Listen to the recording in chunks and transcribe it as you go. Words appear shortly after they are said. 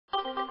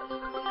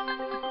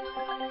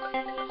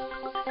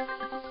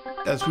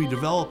As we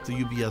developed the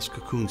UBS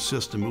Cocoon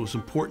system, it was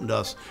important to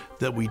us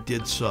that we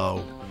did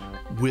so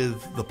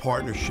with the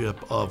partnership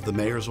of the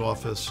mayor's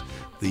office,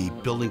 the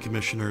building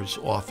commissioner's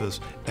office,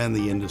 and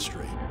the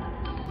industry.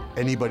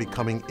 Anybody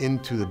coming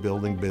into the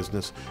building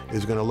business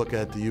is going to look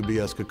at the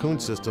UBS Cocoon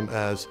system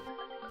as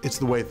it's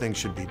the way things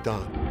should be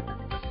done.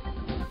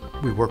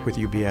 We work with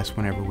UBS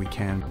whenever we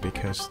can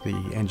because the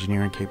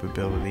engineering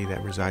capability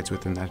that resides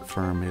within that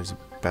firm is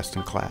best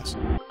in class.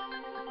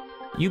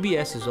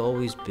 UBS has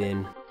always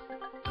been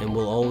and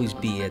will always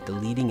be at the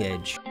leading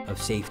edge of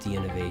safety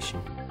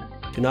innovation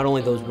to not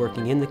only those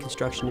working in the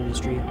construction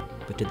industry,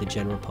 but to the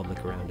general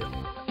public around it.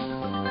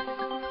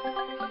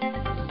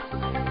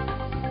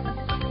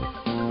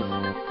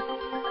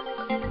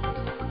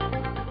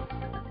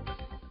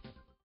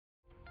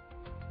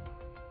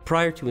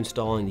 Prior to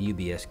installing the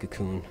UBS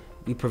Cocoon,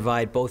 we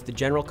provide both the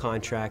general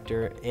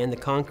contractor and the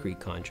concrete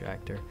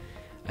contractor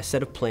a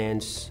set of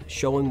plans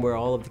showing where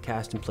all of the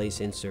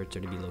cast-in-place inserts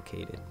are to be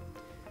located.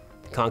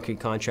 The concrete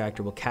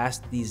contractor will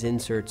cast these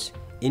inserts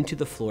into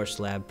the floor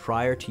slab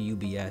prior to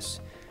UBS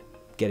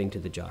getting to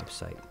the job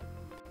site.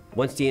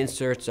 Once the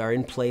inserts are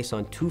in place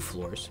on 2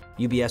 floors,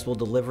 UBS will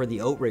deliver the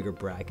outrigger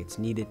brackets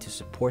needed to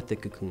support the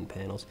Cocoon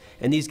panels,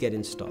 and these get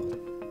installed.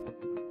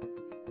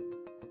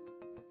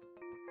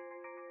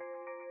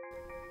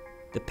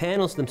 The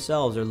panels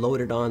themselves are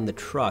loaded on the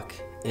truck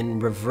in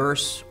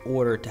reverse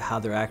order to how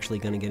they're actually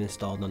going to get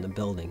installed on the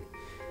building.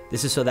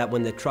 This is so that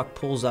when the truck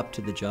pulls up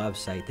to the job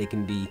site, they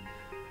can be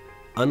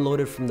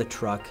unloaded from the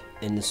truck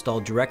and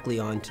installed directly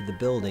onto the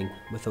building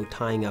without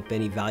tying up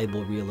any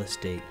valuable real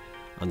estate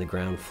on the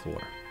ground floor.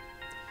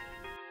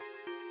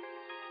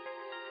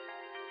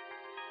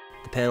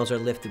 The panels are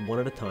lifted one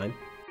at a time.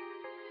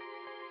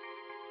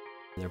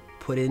 They're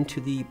put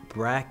into the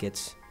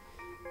brackets,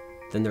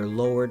 then they're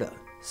lowered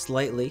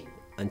slightly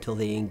until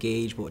they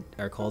engage what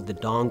are called the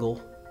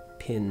dongle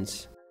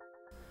pins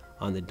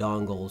on the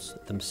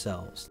dongles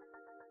themselves.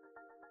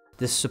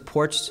 This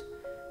supports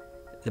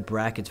the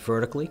brackets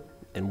vertically,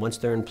 and once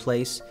they're in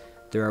place,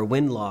 there are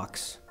wind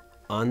locks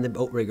on the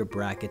outrigger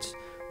brackets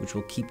which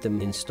will keep them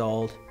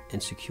installed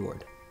and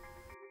secured.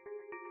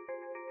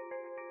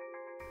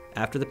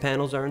 After the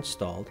panels are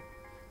installed,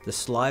 the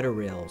slider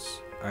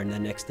rails are the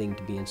next thing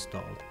to be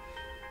installed.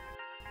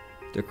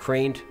 They're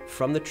craned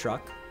from the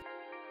truck,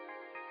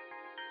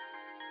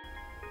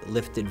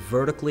 lifted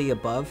vertically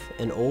above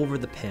and over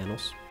the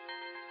panels,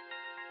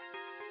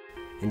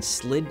 and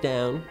slid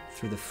down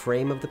through the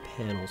frame of the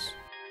panels,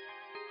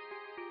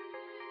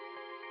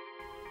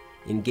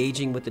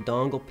 engaging with the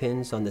dongle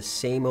pins on the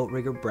same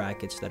outrigger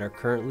brackets that are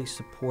currently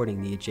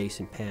supporting the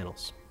adjacent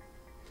panels.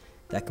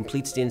 That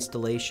completes the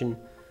installation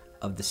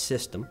of the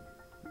system.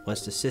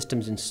 Once the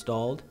system's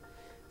installed,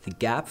 the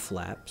gap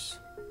flaps,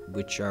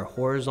 which are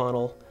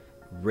horizontal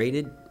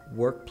rated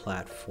work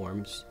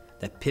platforms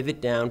that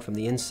pivot down from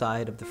the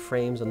inside of the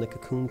frames on the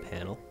Cocoon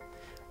panel,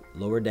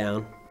 lower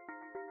down.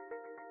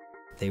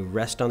 They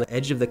rest on the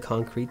edge of the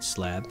concrete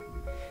slab.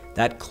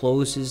 That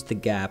closes the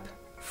gap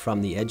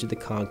from the edge of the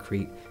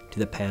concrete to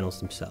the panels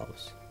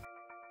themselves.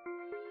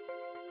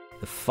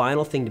 The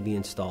final thing to be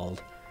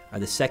installed are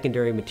the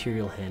secondary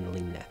material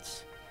handling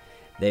nets.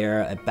 They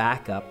are a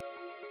backup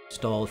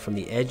installed from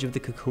the edge of the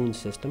Cocoon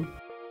system.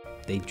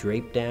 They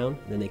drape down,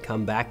 and then they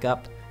come back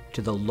up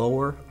to the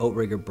lower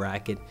outrigger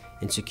bracket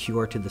and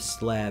secure to the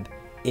slab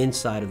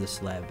inside of the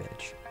slab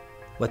edge.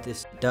 What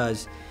this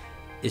does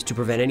is to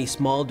prevent any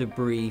small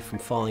debris from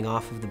falling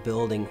off of the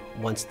building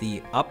once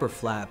the upper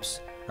flaps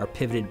are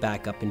pivoted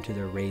back up into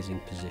their raising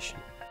position.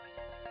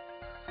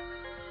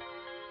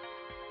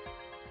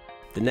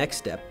 The next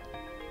step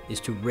is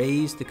to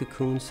raise the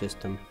Cocoon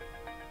system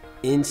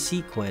in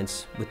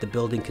sequence with the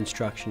building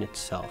construction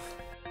itself.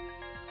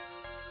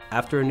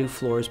 After a new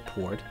floor is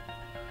poured,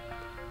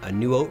 a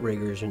new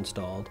outrigger is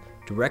installed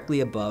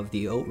directly above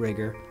the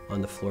outrigger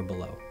on the floor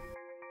below.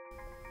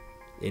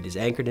 It is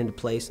anchored into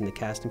place in the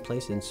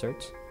cast-in-place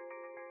inserts,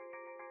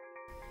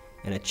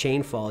 and a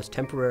chain fall is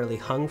temporarily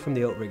hung from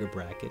the outrigger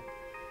bracket,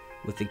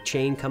 with the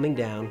chain coming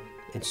down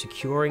and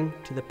securing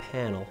to the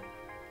panel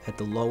at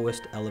the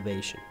lowest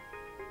elevation.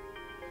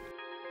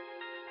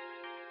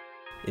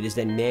 It is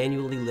then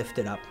manually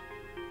lifted up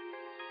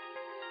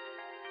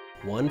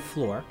one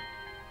floor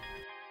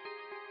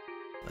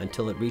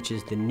until it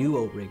reaches the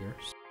new outrigger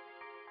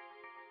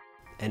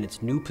and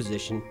its new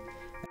position,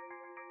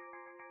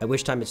 at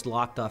which time it's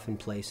locked off in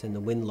place and the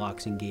wind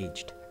locks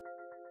engaged.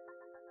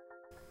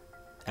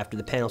 After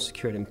the panel is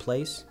secured in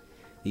place,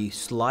 the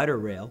slider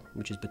rail,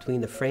 which is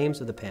between the frames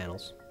of the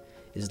panels,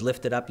 is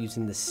lifted up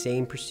using the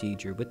same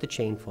procedure with the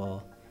chain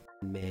fall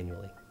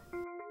manually.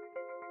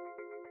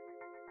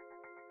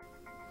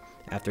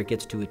 After it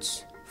gets to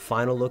its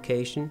final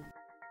location,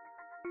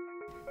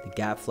 the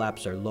gap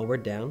flaps are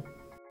lowered down,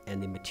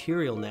 and the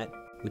material net,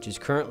 which is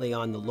currently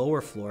on the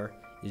lower floor,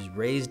 is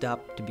raised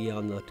up to be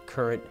on the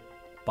current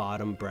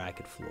bottom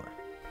bracket floor.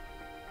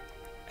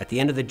 At the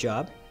end of the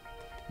job,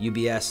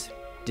 UBS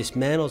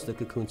dismantles the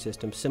Cocoon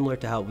system similar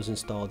to how it was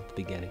installed at the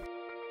beginning.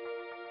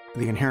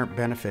 The inherent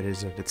benefit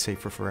is that it's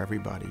safer for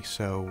everybody.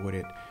 So what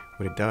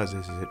What it does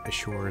is it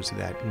assures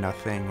that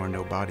nothing or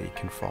nobody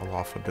can fall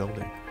off a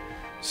building.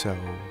 So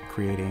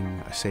creating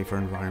a safer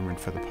environment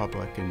for the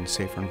public and a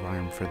safer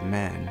environment for the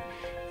men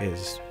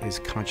is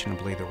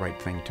conscionably the right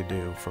thing to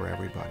do for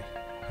everybody.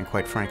 And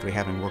quite frankly,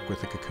 having worked with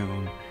the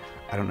Cocoon,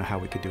 I don't know how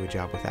we could do a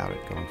job without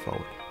it going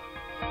forward.